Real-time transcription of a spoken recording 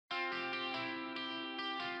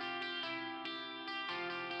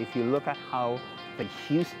If you look at how the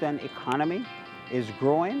Houston economy is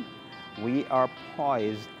growing, we are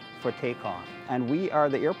poised for takeoff. And we are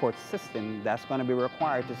the airport system that's going to be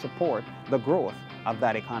required to support the growth of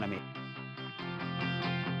that economy.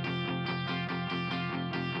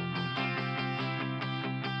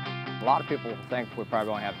 A lot of people think we probably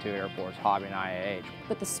only have 2 airports, Hobby and IAH.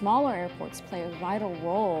 But the smaller airports play a vital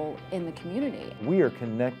role in the community. We are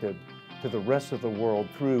connected to the rest of the world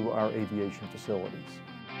through our aviation facilities.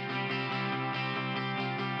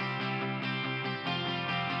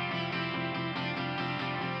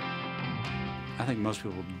 I think most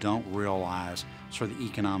people don't realize sort of the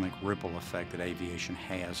economic ripple effect that aviation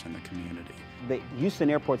has in the community. The Houston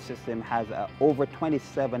airport system has an over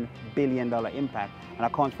 $27 billion impact and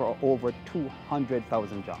accounts for over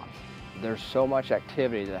 200,000 jobs. There's so much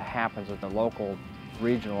activity that happens at the local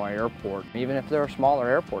regional airport. Even if they're a smaller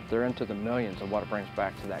airport, they're into the millions of what it brings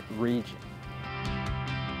back to that region.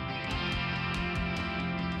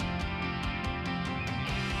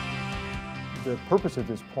 The purpose of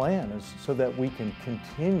this plan is so that we can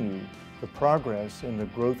continue the progress and the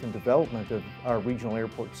growth and development of our regional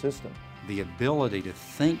airport system. The ability to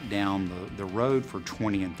think down the road for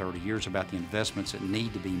 20 and 30 years about the investments that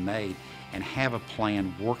need to be made and have a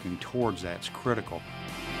plan working towards that's critical.